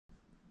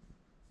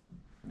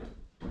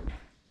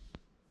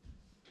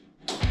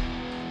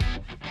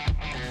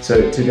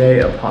So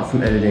today, apart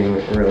from editing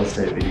real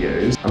estate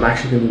videos, I'm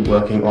actually going to be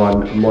working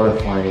on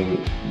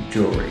modifying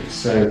jewelry.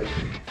 So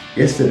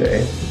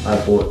yesterday,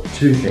 I bought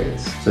two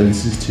things. So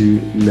this is to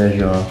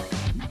measure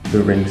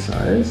the ring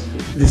size.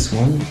 This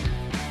one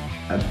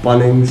at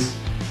Bunnings,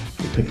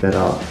 you pick that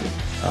up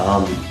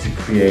to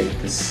create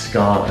the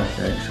scar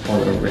effect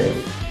on a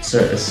ring. So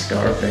a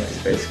scar effect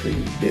is basically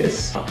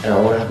this, and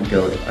I want to have a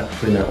go at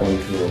putting that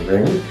onto a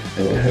ring,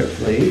 and then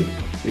hopefully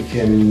we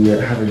can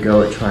have a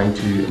go at trying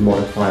to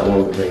modify one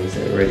of the rings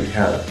that we already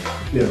have.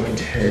 Then I'm going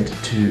to head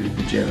to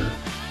the gym.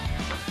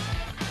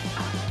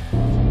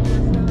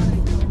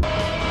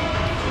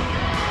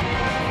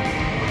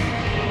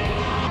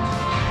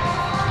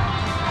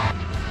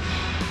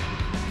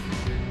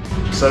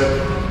 So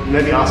you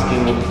may be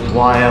asking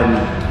why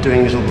I'm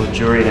doing this all the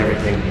jewelry and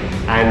everything,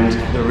 and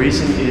the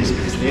reason is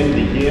because at the end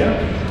of the year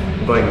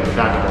I'm going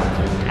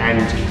vagabonding,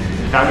 and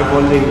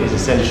vagabonding is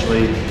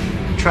essentially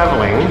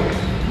traveling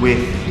with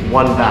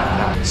one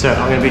backpack. So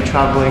I'm going to be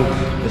traveling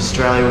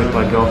Australia with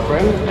my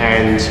girlfriend,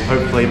 and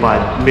hopefully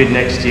by mid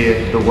next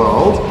year the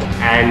world.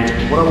 And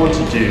what I want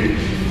to do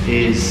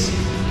is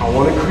I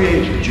want to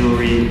create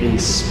jewelry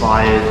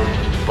inspired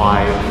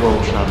by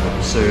world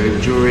travel. So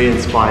jewelry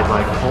inspired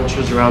by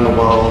cultures around the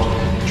world,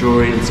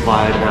 jewelry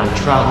inspired around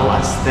travel,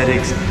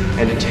 aesthetics,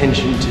 and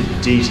attention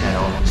to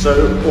detail.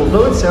 So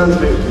although it sounds a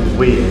bit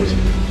weird,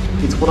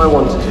 it's what I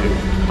want to do.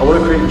 I want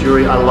to create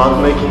jewelry. I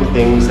love making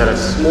things that are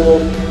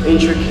small,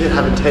 intricate,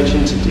 have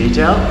attention to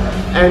detail,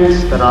 and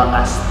that are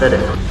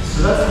aesthetic.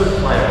 So that's the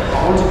plan.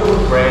 I want to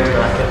build a brand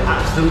that I can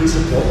absolutely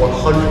support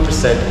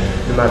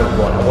 100% no matter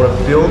what. I want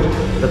to build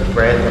the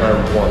brand that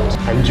I want.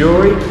 And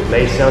jewelry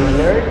may sound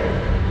generic,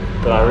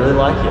 but I really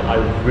like it.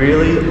 I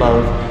really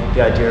love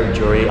the idea of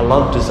jewelry. I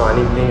love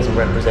designing things and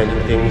representing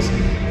things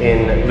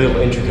in little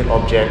intricate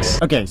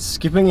objects. Okay,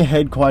 skipping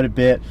ahead quite a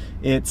bit.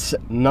 It's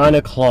 9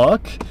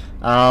 o'clock.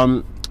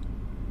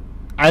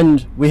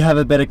 And we have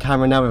a better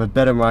camera now, we have a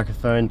better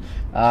microphone.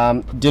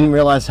 Didn't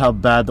realize how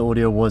bad the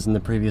audio was in the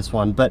previous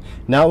one, but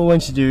now what we're going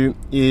to do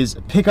is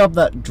pick up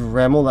that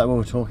Dremel that we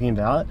were talking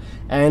about,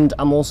 and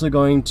I'm also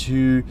going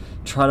to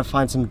try to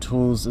find some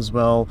tools as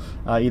well,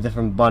 either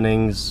from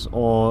Bunnings,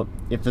 or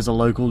if there's a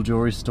local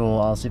jewelry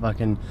store, I'll see if I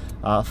can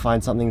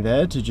find something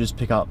there to just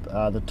pick up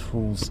the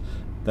tools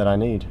that I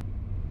need.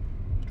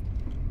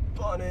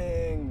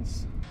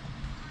 Bunnings!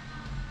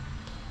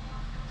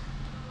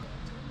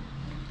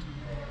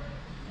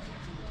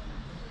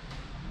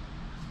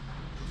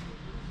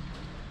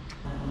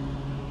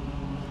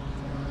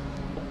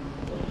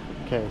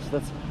 Okay, so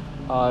that's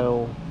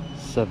aisle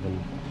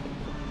 7,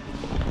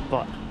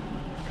 but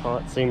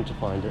can't seem to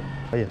find it.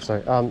 Oh yeah,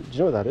 sorry. Do you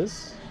know what that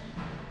is?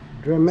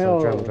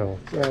 Dremel. Dremel.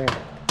 Yeah.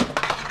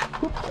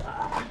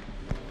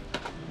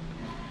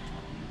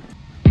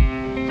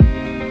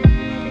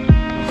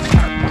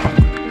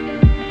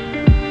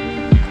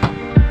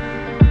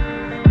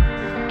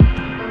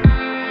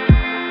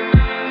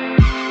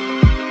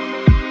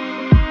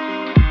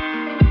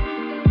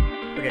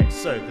 Okay,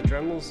 so the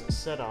Dremel's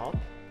set up.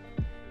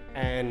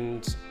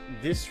 And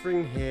this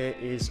ring here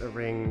is a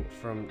ring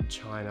from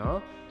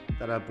China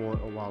that I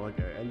bought a while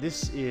ago, and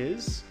this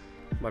is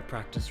my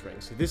practice ring.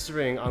 So this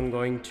ring, I'm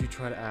going to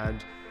try to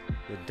add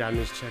the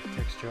damage check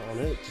texture on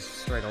it, just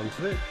straight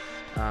onto it,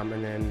 and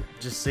then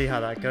just see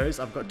how that goes.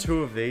 I've got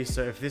 2 of these,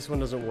 so if this one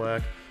doesn't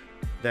work,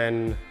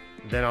 then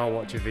I'll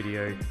watch a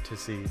video to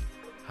see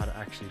how to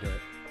actually do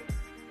it.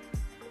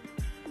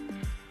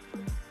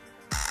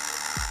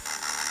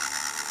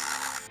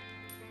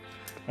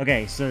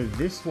 Okay, so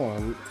this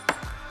one,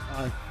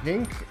 I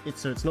think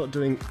it's not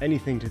doing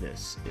anything to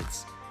this.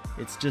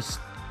 It's just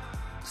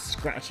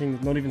scratching,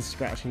 not even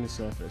scratching the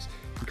surface.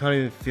 You can't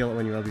even feel it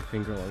when you rub your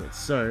finger on it.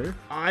 So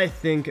I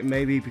think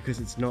maybe because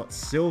it's not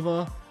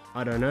silver,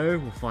 I don't know,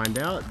 we'll find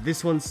out.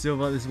 This one's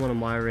silver, this is one of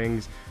my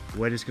rings.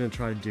 We're just gonna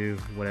try to do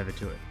whatever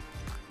to it.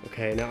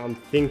 Okay, now I'm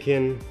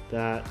thinking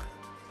that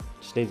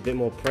just needs a bit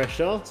more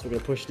pressure, so we're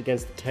gonna push it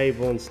against the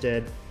table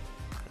instead.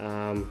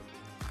 Yeah,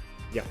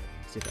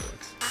 see if that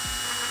works.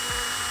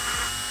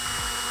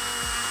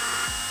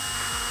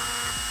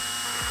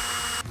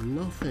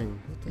 Nothing.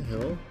 What the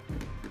hell?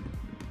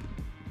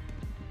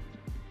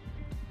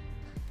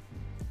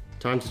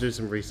 Time to do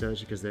some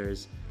research because there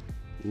is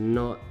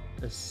not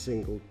a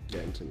single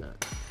dent in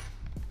that.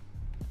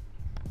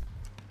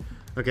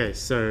 Okay,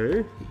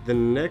 so the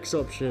next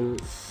option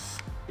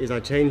is I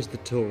changed the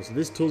tool. So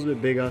this tool's a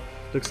bit bigger.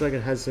 Looks like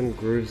it has some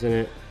grooves in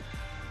it.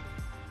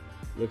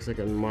 Looks like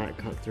it might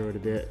cut through it a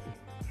bit.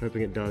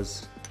 Hoping it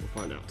does. We'll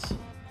find out.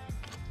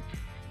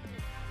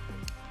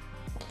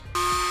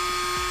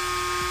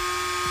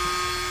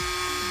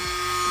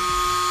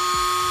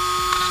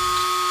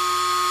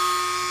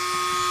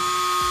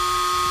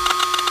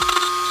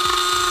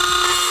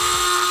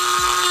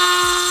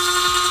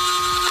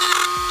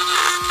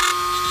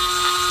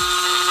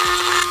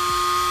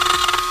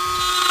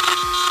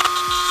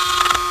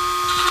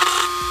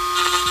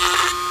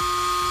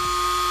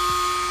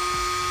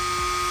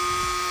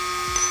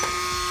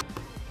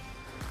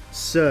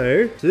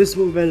 So this is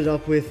what we've ended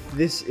up with.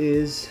 This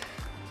is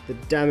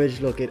the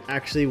damaged look, it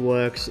actually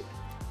works.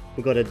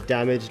 We've got a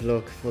damaged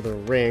look for the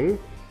ring.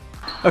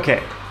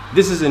 Okay,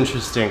 this is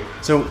interesting.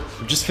 So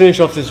just finished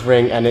off this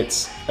ring and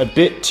it's a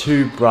bit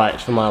too bright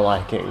for my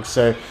liking.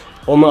 So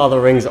all my other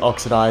rings are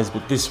oxidized,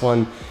 but this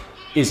one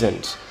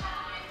isn't.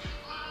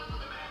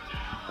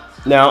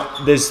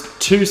 Now, there's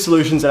two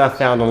solutions that I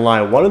found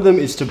online. One of them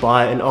is to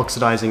buy an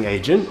oxidizing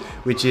agent,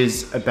 which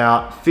is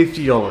about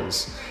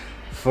 $50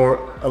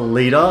 for a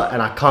litre, and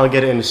I can't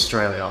get it in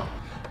Australia.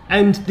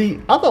 And the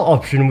other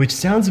option, which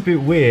sounds a bit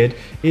weird,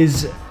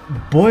 is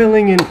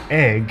boiling an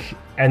egg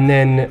and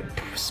then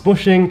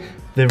smushing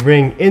the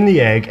ring in the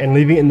egg and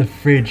leaving it in the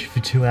fridge for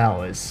 2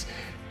 hours.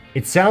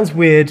 It sounds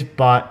weird,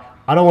 but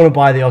I don't want to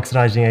buy the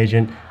oxidizing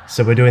agent,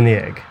 so we're doing the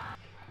egg.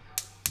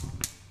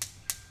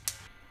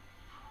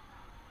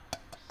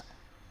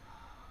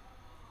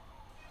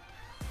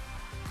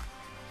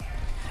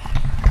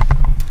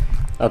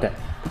 Okay,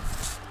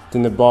 it's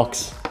in the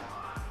box.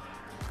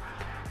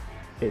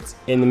 It's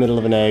in the middle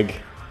of an egg.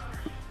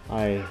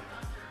 I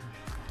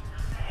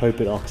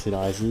hope it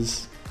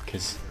oxidizes,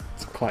 because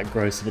it's quite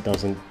gross if it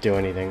doesn't do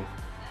anything.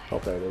 Oh,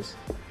 there it is.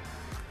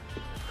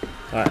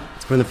 Alright,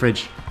 let's put it in the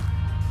fridge.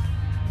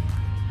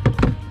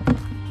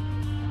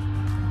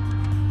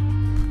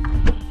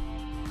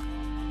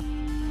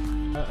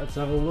 Let's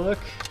have a look.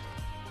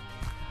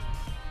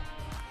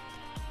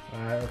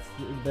 Alright,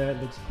 that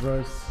looks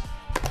gross.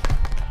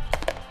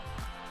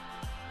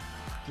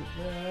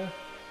 There.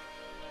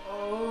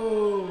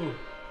 Oh!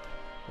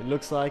 It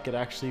looks like it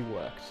actually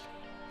worked.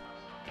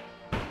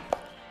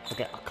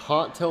 Okay, I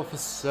can't tell for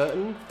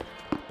certain,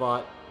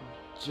 but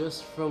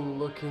just from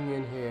looking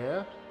in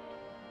here,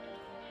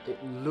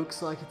 it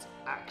looks like it's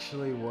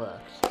actually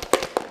worked.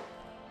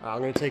 I'm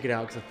gonna take it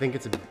out because I think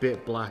it's a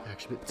bit black,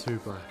 actually a bit too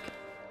black.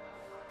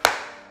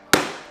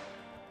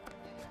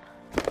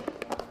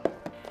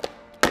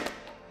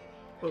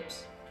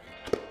 Oops.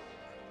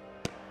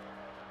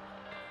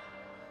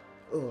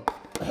 Oh.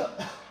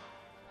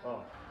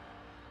 Oh.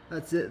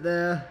 That's it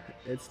there.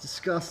 It's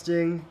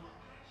disgusting,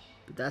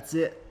 but that's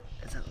it.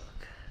 Let's have a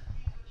look.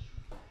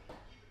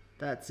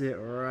 That's it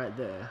right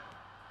there.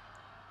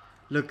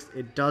 Looks,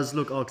 it does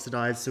look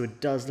oxidized, so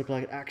it does look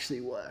like it actually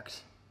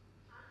worked.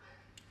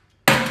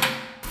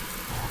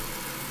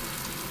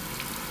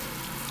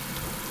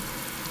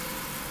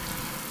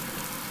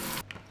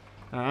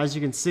 As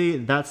you can see,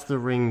 that's the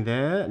ring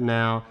there.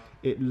 Now,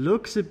 it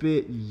looks a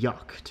bit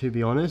yuck, to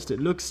be honest. It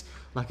looks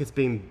like it's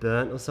been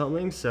burnt or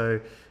something, so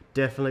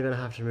definitely gonna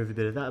have to remove a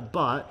bit of that.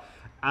 But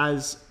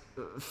as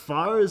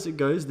far as it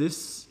goes,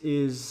 this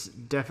is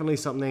definitely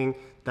something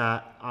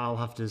that I'll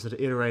have to sort of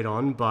iterate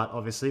on, but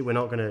obviously we're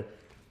not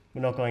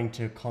going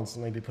to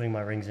constantly be putting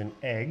my rings in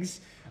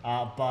eggs.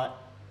 But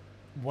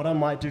what I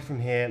might do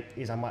from here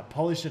is I might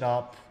polish it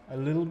up a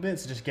little bit,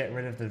 so just get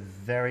rid of the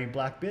very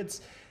black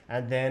bits,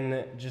 and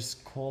then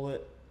just call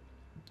it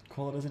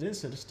as it is,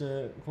 so just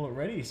call it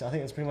ready. So I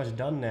think it's pretty much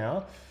done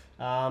now.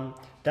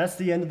 That's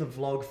the end of the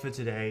vlog for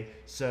today.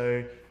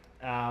 So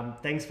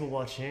thanks for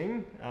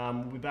watching.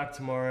 We'll be back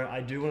tomorrow.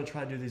 I do want to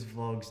try to do these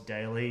vlogs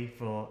daily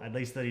for at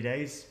least 30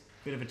 days.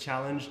 Bit of a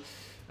challenge.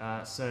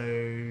 So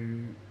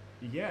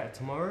yeah,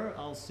 tomorrow,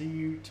 I'll see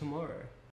you tomorrow.